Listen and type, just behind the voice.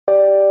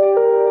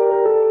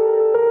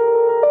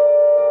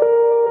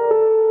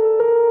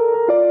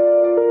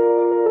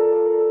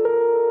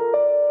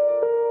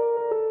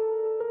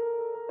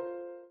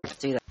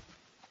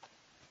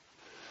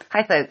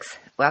Hi, folks.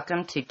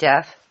 Welcome to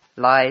Death,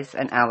 Lies,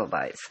 and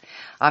Alibis.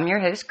 I'm your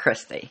host,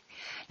 Christy.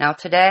 Now,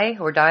 today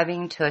we're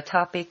diving into a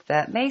topic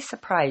that may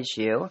surprise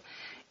you,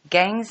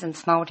 gangs in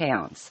small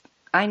towns.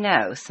 I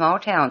know, small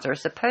towns are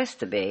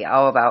supposed to be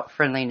all about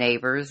friendly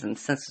neighbors and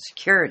sense of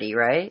security,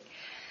 right?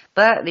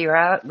 But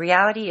the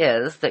reality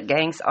is that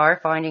gangs are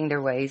finding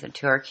their ways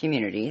into our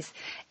communities,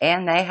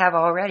 and they have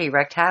already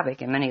wreaked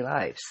havoc in many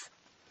lives.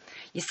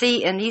 You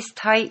see, in these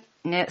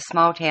tight-knit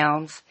small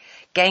towns,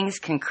 gangs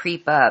can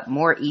creep up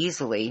more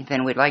easily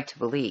than we'd like to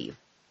believe.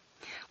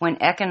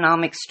 When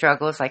economic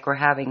struggles like we're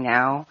having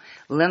now,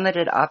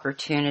 limited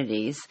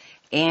opportunities,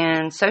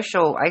 and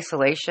social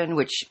isolation,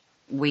 which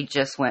we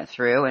just went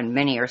through and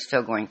many are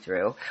still going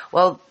through,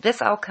 well,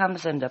 this all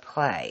comes into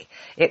play.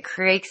 It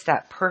creates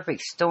that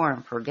perfect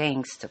storm for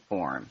gangs to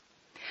form.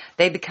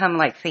 They become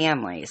like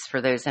families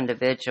for those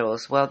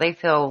individuals. Well, they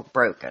feel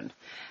broken,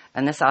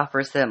 and this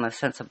offers them a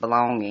sense of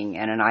belonging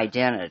and an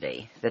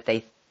identity that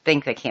they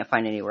think they can't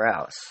find anywhere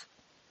else.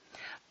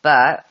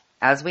 But,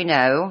 as we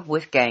know,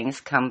 with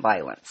gangs come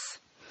violence.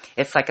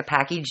 It's like a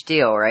package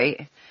deal,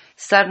 right?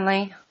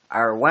 Suddenly,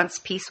 our once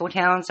peaceful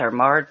towns are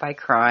marred by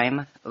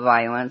crime,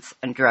 violence,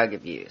 and drug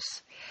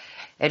abuse.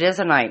 It is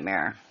a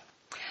nightmare.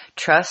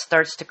 Trust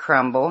starts to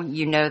crumble,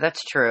 you know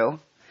that's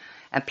true,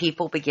 and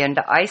people begin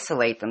to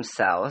isolate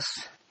themselves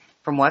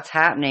from what's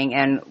happening,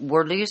 and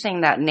we're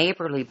losing that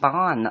neighborly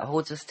bond that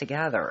holds us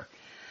together.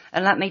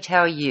 And let me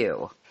tell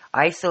you,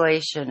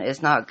 isolation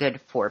is not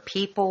good for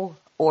people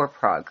or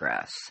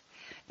progress.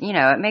 You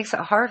know, it makes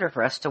it harder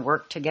for us to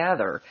work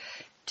together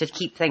to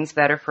keep things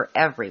better for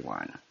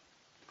everyone.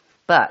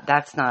 But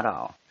that's not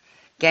all.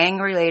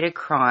 Gang-related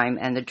crime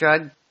and the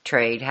drug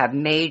trade have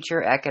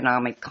major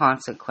economic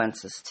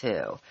consequences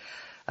too.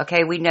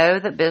 Okay, we know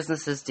that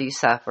businesses do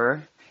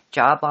suffer,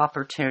 job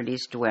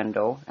opportunities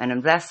dwindle, and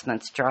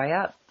investments dry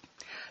up.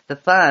 The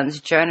funds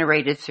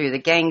generated through the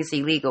gang's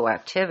illegal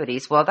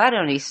activities, well, that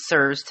only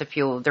serves to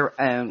fuel their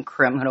own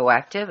criminal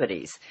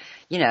activities.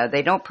 You know,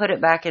 they don't put it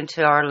back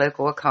into our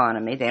local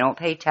economy. They don't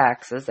pay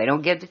taxes. They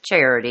don't give to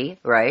charity,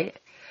 right?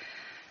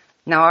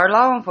 Now, our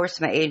law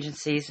enforcement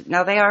agencies,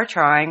 now they are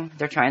trying.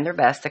 They're trying their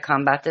best to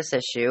combat this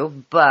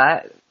issue,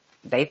 but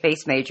they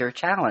face major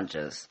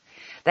challenges.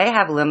 They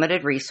have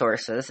limited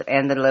resources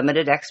and the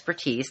limited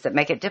expertise that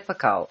make it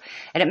difficult.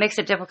 And it makes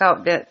it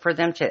difficult for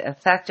them to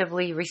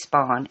effectively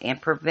respond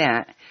and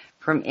prevent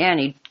from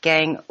any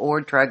gang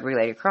or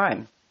drug-related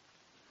crime.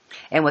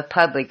 And with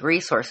public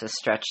resources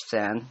stretched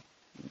thin,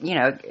 you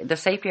know, the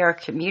safety of our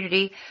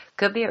community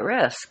could be at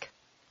risk.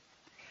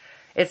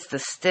 It's the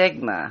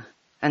stigma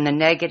and the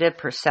negative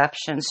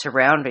perception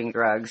surrounding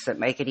drugs that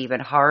make it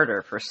even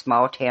harder for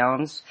small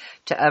towns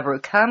to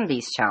overcome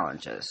these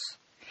challenges.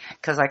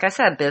 Because like I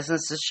said,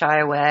 businesses shy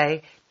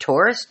away,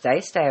 tourists,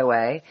 they stay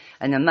away,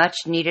 and the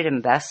much-needed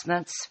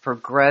investments for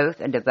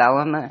growth and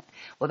development,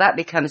 well, that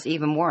becomes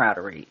even more out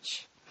of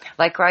reach.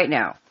 Like right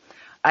now,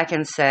 I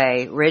can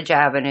say Ridge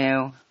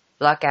Avenue,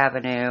 Luck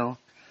Avenue,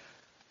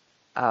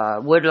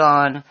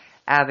 Woodlawn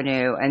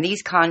Avenue, and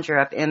these conjure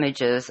up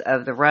images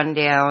of the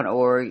rundown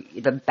or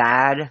the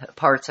bad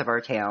parts of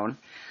our town.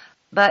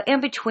 But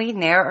in between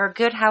there are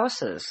good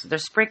houses. They're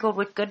sprinkled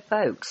with good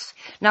folks.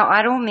 Now,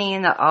 I don't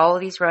mean that all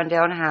of these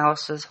rundown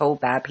houses hold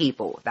bad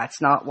people.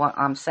 That's not what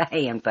I'm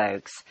saying,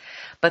 folks.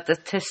 But the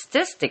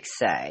statistics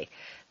say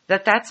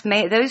that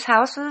those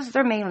houses,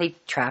 they're mainly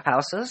trap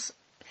houses.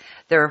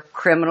 They're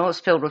criminals,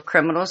 filled with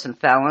criminals and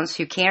felons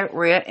who can't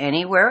rent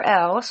anywhere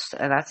else,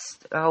 and that's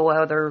a whole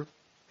other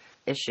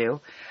issue.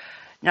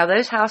 Now,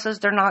 those houses,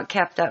 they're not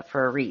kept up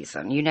for a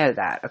reason. You know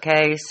that,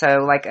 okay?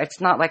 So,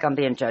 it's not like I'm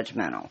being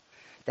judgmental.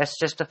 That's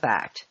just a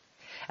fact.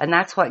 And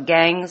that's what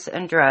gangs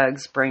and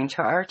drugs bring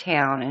to our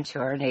town and to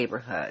our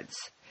neighborhoods.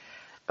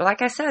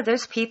 Like I said,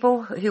 those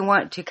people who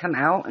want to come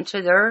out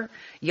into their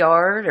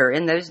yard or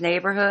in those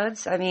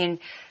neighborhoods, I mean,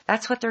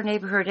 that's what their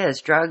neighborhood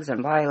is, drugs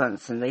and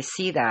violence, and they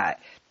see that.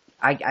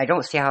 I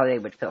don't see how they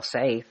would feel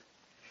safe.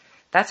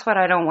 That's what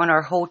I don't want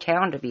our whole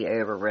town to be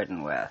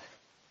overridden with.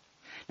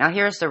 Now,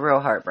 here's the real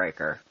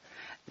heartbreaker.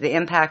 The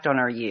impact on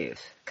our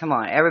youth. Come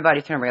on,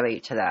 everybody can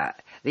relate to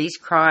that. These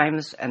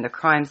crimes and the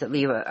crimes that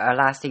leave a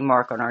lasting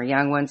mark on our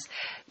young ones,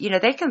 you know,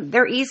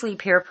 they're easily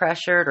peer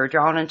pressured or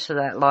drawn into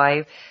that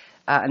life,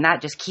 and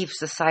that just keeps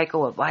the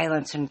cycle of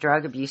violence and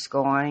drug abuse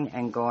going,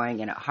 and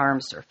it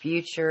harms their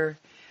future.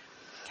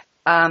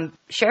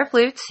 Sheriff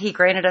Lutz, he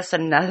granted us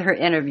another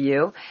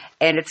interview,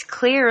 and it's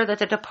clear that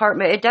the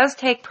department, it does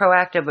take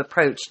proactive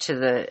approach to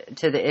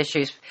the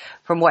issues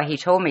from what he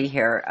told me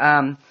here.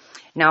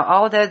 Now,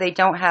 although they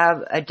don't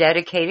have a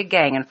dedicated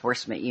gang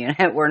enforcement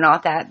unit, we're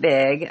not that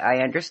big,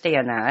 I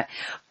understand that,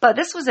 but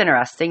this was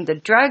interesting. The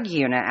drug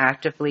unit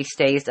actively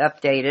stays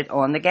updated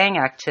on the gang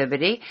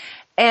activity,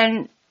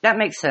 and that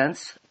makes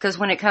sense, because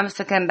when it comes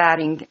to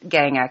combating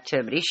gang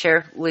activity,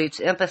 Sheriff Lutz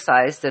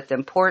emphasized that the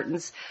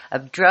importance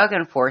of drug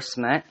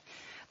enforcement,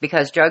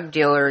 because drug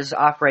dealers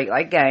operate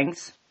like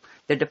gangs,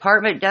 The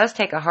department does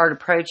take a hard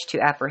approach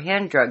to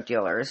apprehend drug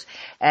dealers,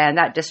 and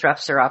that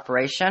disrupts their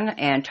operation,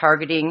 and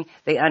targeting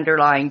the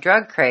underlying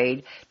drug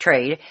trade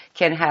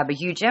can have a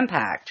huge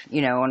impact,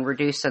 on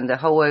reducing the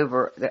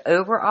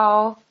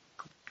overall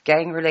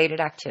gang-related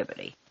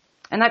activity.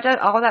 And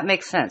all that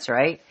makes sense,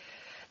 right?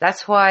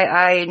 That's why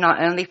I,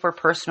 not only for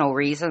personal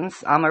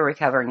reasons, I'm a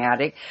recovering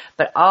addict,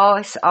 but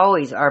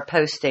always are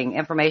posting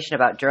information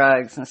about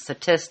drugs and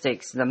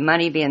statistics, the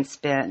money being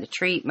spent, the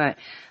treatment,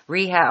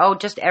 rehab,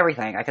 just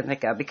everything I can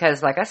think of.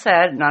 Because, like I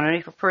said, not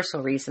only for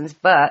personal reasons,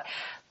 but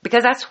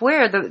because that's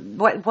where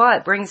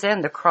what brings in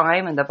the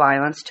crime and the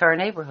violence to our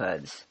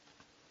neighborhoods.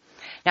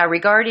 Now,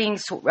 regarding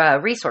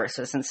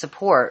resources and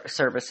support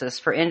services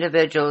for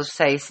individuals,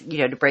 say,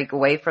 to break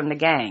away from the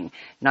gang,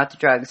 not the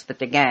drugs, but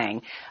the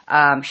gang,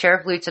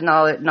 Sheriff Lutz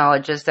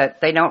acknowledges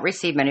that they don't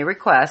receive many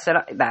requests, and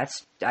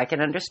I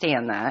can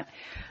understand that.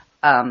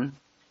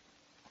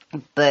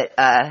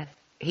 But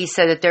he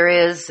said that there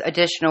is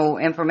additional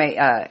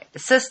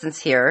assistance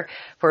here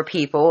for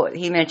people.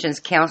 He mentions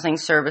counseling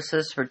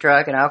services for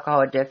drug and alcohol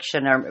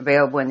addiction are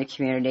available in the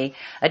community.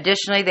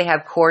 Additionally, they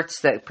have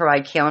courts that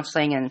provide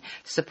counseling and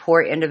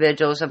support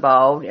individuals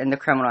involved in the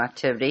criminal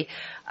activity.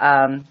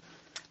 I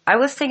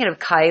was thinking of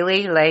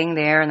Kylie laying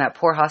there in that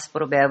poor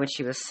hospital bed when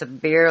she was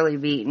severely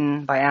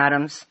beaten by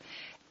Adams,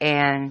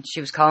 and she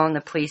was calling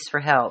the police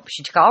for help.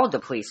 She called the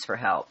police for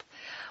help.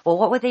 Well,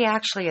 what would they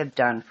actually have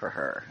done for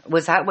her?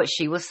 Was that what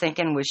she was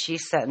thinking? Was she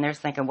sitting there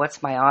thinking,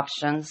 what's my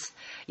options?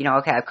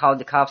 Okay, I've called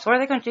the cops. What are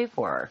they going to do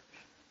for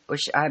her?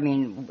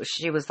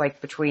 She was like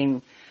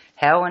between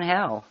hell and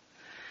hell.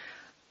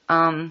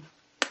 I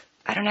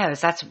don't know.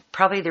 That's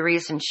probably the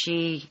reason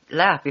she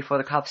left before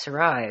the cops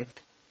arrived.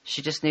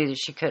 She just knew that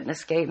she couldn't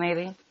escape,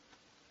 maybe.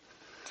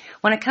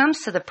 When it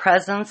comes to the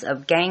presence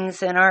of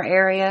gangs in our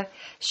area,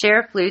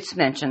 Sheriff Lutz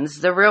mentions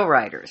the Real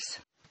Riders.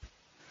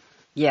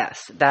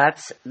 Yes,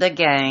 that's the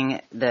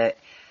gang that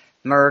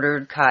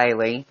murdered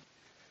Kylie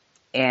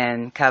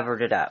and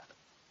covered it up.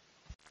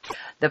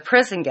 The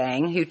prison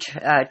gang, who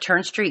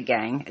turned street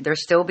gang, they're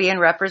still being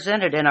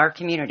represented in our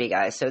community,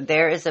 guys. So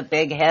there is a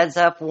big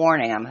heads-up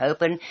warning. I'm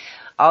hoping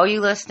all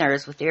you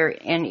listeners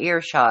in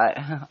earshot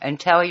and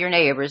tell your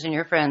neighbors and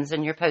your friends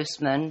and your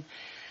postmen,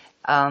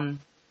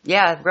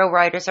 Real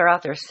Riders are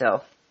out there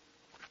still.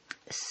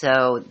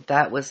 So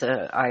that was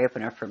an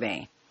eye-opener for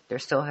me. They're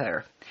still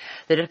here.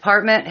 The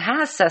department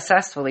has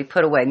successfully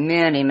put away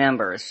many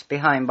members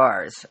behind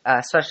bars,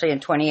 especially in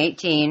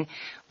 2018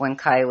 when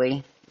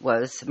Kylie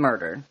was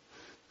murdered.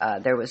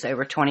 There was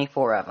over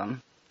 24 of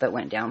them that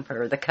went down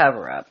for the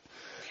cover-up.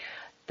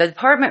 The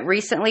department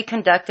recently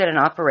conducted an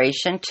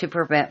operation to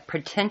prevent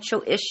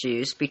potential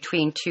issues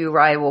between two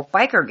rival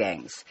biker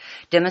gangs,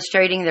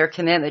 demonstrating their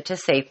commitment to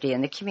safety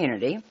in the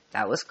community.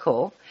 That was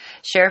cool.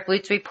 Sheriff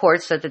Lutz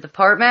reports that the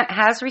department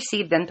has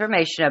received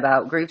information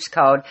about groups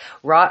called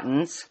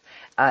Rottens.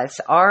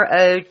 It's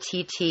Rottons,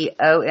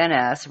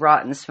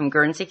 Rottens from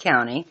Guernsey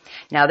County.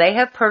 Now, they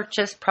have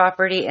purchased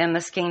property in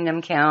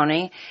Muskingum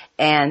County,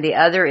 and the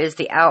other is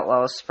the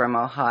Outlaws from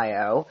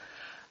Ohio.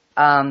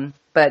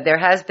 But there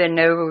has been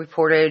no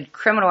reported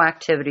criminal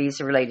activities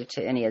related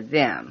to any of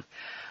them.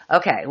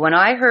 Okay, when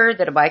I heard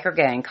that a biker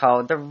gang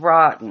called the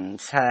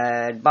Rottens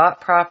had bought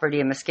property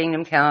in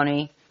Muskingum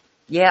County,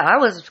 I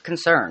was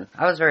concerned.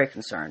 I was very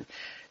concerned.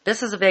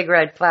 This is a big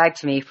red flag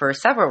to me for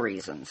several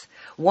reasons.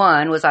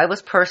 One was I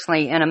was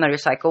personally in a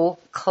motorcycle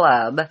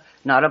club,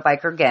 not a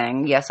biker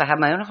gang. Yes, I have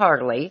my own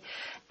Harley.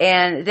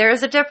 And there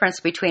is a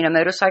difference between a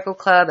motorcycle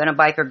club and a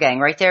biker gang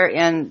right there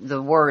in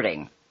the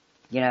wording.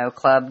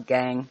 Club,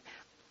 gang,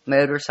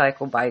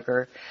 motorcycle,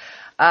 biker.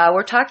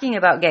 We're talking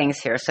about gangs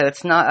here, so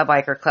it's not a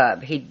biker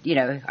club.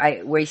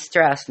 We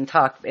stressed and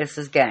talked, this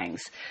is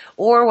gangs.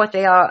 Or what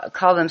they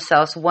call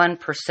themselves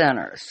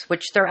 1%ers,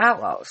 which they're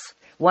outlaws.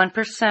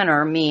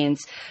 1%er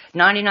means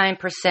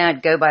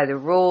 99% go by the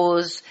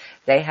rules.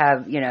 They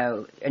have,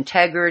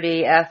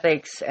 integrity,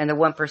 ethics, and the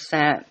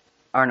 1%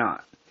 are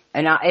not.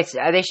 And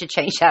they should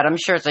change that. I'm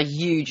sure it's a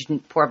huge,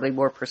 probably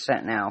more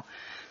percent now.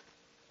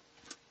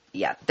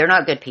 Yeah, they're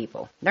not good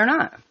people. They're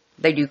not.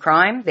 They do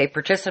crime. They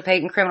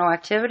participate in criminal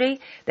activity.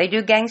 They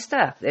do gang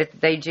stuff.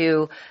 They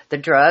do the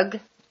drug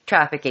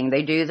trafficking.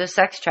 They do the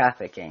sex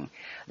trafficking.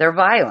 They're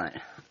violent.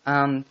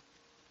 And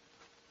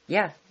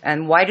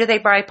why do they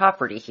buy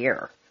property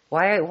here?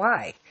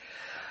 Why?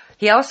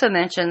 He also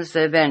mentions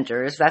the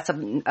Avengers. That's a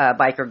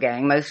biker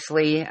gang.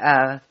 Mostly,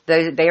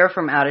 they are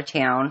from out of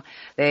town.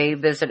 They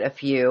visit a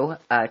few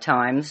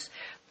times.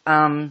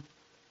 What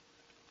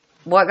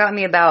got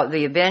me about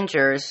the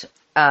Avengers,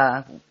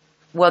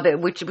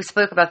 we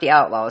spoke about the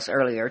Outlaws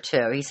earlier,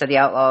 too. He said the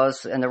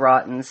Outlaws and the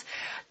Rottens.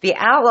 The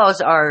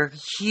Outlaws are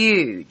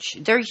huge.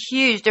 They're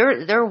huge.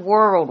 They're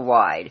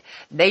worldwide.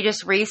 They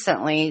just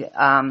recently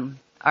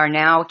are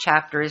now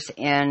chapters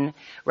in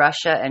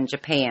Russia and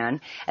Japan.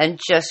 And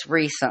just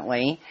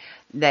recently,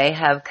 they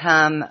have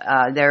come,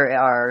 there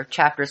are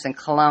chapters in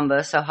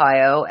Columbus,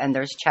 Ohio, and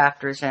there's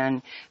chapters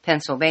in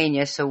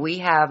Pennsylvania. So we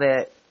have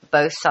it,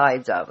 both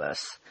sides of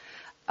us,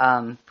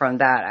 from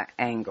that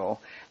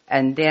angle.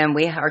 And then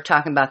we are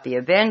talking about the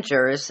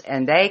Avengers,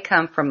 and they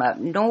come from up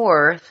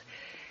north,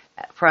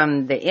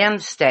 from the M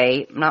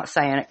state. I'm not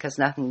saying it because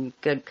nothing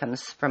good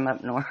comes from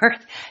up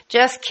north.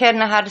 Just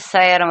kidding. I had to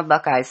say it. I'm a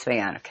Buckeyes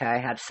fan. Okay, I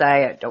had to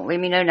say it. Don't leave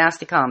me no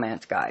nasty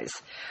comments, guys.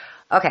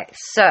 Okay,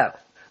 so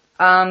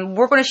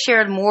we're going to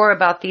share more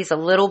about these, a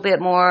little bit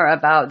more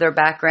about their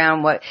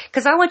background,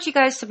 because I want you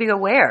guys to be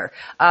aware.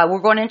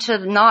 We're going into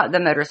not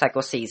the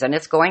motorcycle season.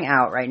 It's going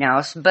out right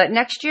now. But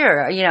next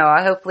year,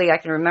 hopefully I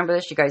can remember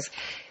this. You guys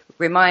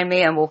remind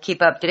me and we'll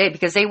keep up to date,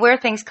 because they wear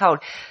things called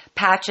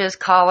patches,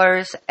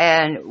 collars,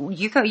 and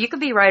you could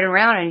be riding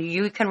around and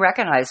you can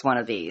recognize one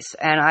of these.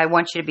 And I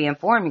want you to be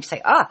informed. You can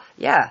say,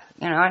 yeah,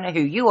 I know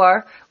who you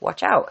are.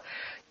 Watch out.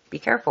 Be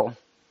careful.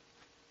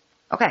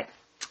 Okay.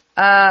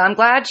 I'm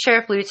glad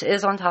Sheriff Lutz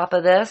is on top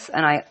of this,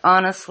 and I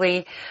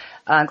honestly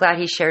glad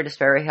he shared this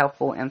very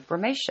helpful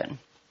information.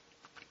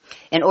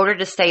 In order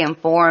to stay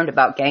informed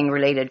about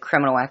gang-related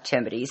criminal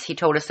activities, he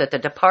told us that the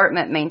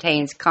department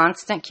maintains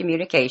constant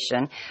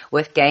communication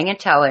with gang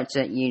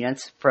intelligence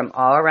units from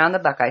all around the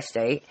Buckeye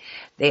State.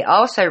 They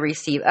also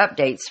receive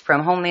updates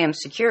from Homeland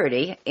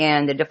Security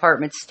and the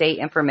department's State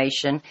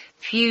Information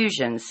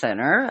Fusion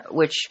Center,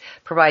 which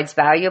provides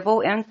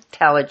valuable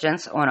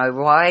intelligence on a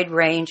wide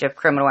range of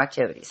criminal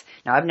activities.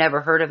 Now, I've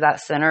never heard of that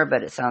center,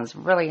 but it sounds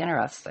really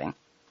interesting.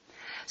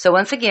 So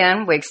once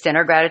again, we extend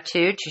our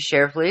gratitude to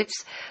Sheriff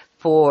Lutz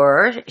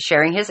for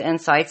sharing his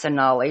insights and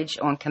knowledge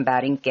on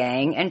combating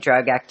gang and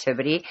drug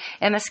activity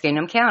in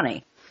Muskingum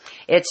County.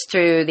 It's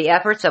through the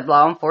efforts of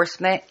law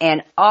enforcement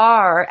and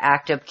our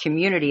active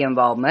community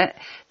involvement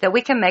that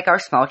we can make our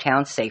small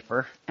towns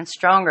safer and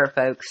stronger,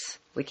 folks.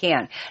 We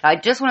can. I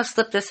just want to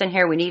slip this in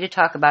here. We need to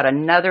talk about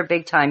another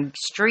big-time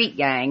street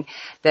gang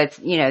that,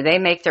 they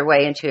make their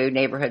way into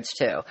neighborhoods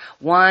too.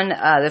 One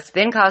that's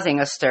been causing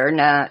a stir,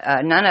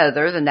 none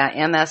other than that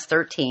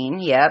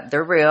MS-13. Yep,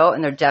 they're real,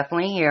 and they're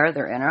definitely here.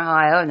 They're in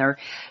Ohio, and they're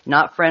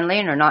not friendly,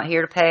 and they're not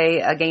here to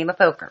play a game of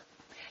poker.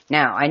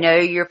 Now, I know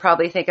you're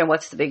probably thinking,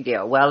 what's the big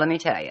deal? Well, let me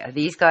tell you,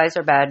 these guys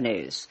are bad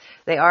news.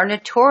 They are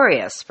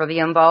notorious for the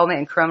involvement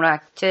in criminal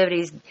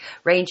activities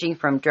ranging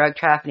from drug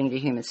trafficking to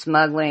human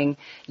smuggling.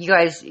 You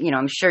guys,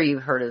 I'm sure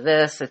you've heard of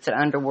this. It's an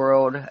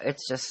underworld.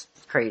 It's just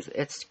crazy.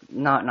 It's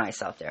not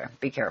nice out there.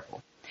 Be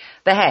careful.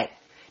 But hey,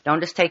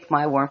 don't just take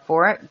my word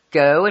for it.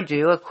 Go and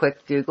do a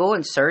quick Google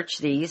and search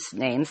these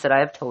names that I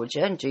have told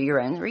you and do your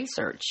own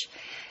research.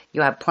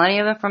 You'll have plenty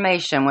of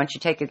information once you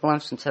take a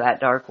glimpse into that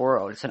dark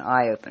world. It's an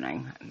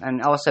eye-opening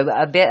and also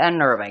a bit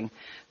unnerving.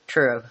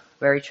 True.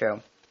 Very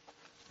true.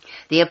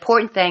 The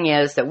important thing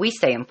is that we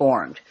stay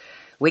informed.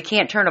 We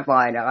can't turn a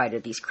blind eye to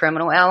these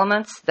criminal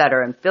elements that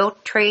are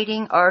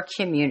infiltrating our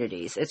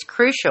communities. It's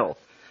crucial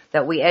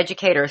that we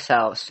educate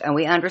ourselves and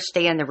we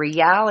understand the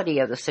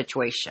reality of the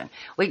situation.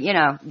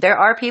 There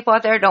are people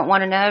out there don't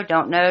want to know,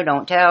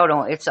 don't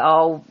tell, it's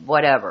all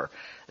whatever.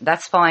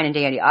 That's fine and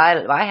dandy.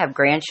 I have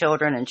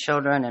grandchildren and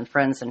children and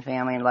friends and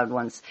family and loved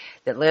ones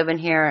that live in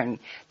here, and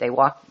they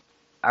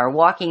are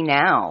walking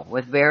now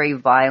with very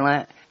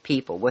violent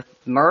people, with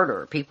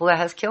murder, people that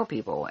has killed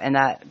people, and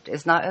that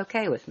is not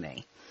okay with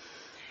me.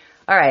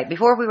 All right,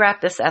 before we wrap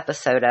this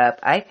episode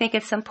up, I think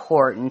it's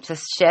important to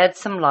shed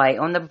some light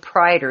on the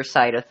brighter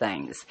side of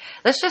things.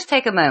 Let's just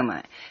take a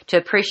moment to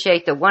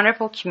appreciate the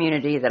wonderful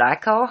community that I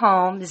call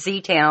home,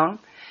 Z-Town.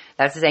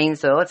 That's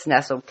Zanesville. It's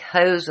nestled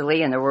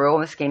cozily in the rural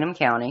Muskingum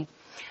County.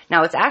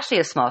 Now, it's actually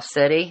a small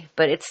city,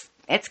 but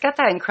it's got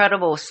that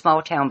incredible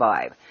small town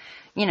vibe.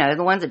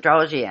 The ones that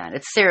draws you in.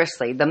 It's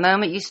seriously, the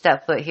moment you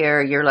step foot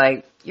here, you're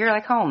like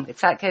home.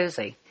 It's that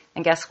cozy.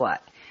 And guess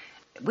what?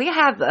 We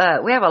have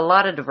a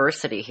lot of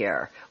diversity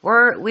here.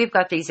 We've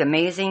got these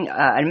amazing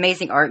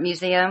art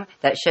museum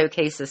that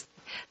showcases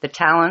the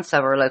talents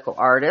of our local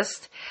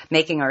artists,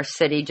 making our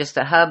city just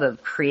a hub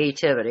of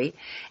creativity.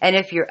 And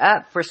if you're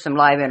up for some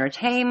live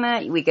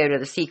entertainment, we go to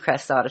the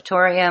Seacrest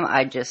Auditorium.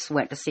 I just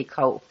went to see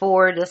Colt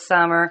Ford this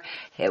summer.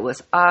 It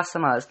was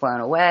awesome. I was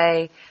blown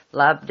away.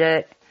 Loved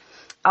it.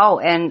 Oh,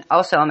 and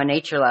also I'm a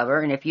nature lover,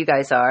 and if you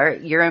guys are,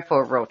 you're in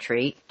for a real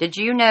treat. Did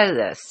you know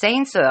this?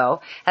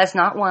 Zanesville has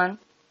not one,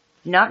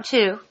 not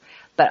two,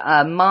 but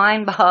a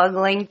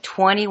mind-boggling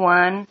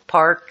 21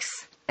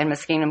 parks in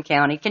Muskingum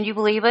County. Can you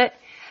believe it?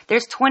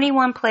 There's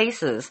 21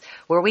 places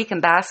where we can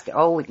bask.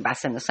 We can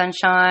bask in the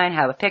sunshine,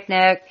 have a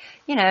picnic,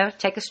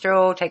 take a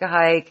stroll, take a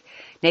hike.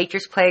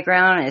 Nature's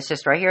playground, and it's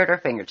just right here at our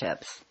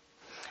fingertips.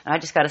 And I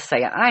just got to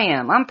say,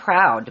 I'm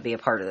proud to be a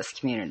part of this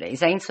community.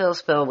 Zanesville is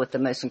filled with the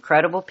most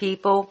incredible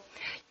people.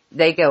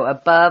 They go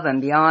above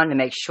and beyond to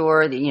make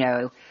sure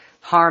that,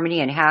 harmony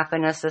and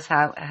happiness is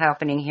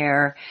happening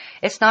here.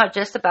 It's not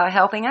just about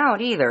helping out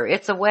either.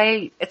 It's a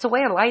way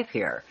of life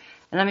here.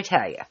 And let me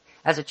tell you,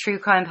 as a true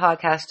crime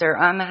podcaster,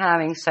 I'm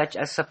having such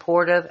a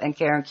supportive and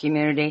caring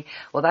community.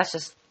 Well, that's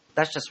just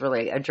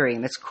really a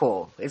dream. It's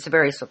cool. It's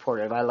very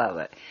supportive. I love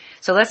it.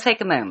 So let's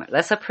take a moment.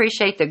 Let's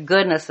appreciate the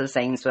goodness of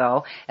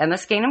Zanesville and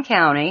Muskingum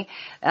County,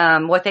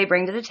 what they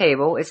bring to the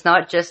table. It's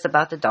not just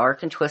about the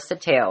dark and twisted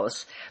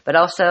tales, but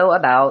also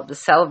about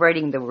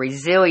celebrating the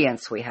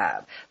resilience we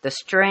have, the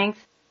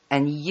strength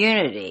and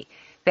unity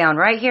found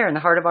right here in the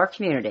heart of our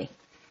community.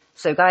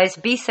 So guys,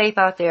 be safe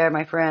out there,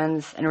 my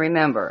friends, and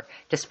remember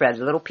to spread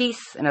a little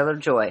peace and a little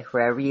joy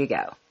wherever you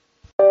go.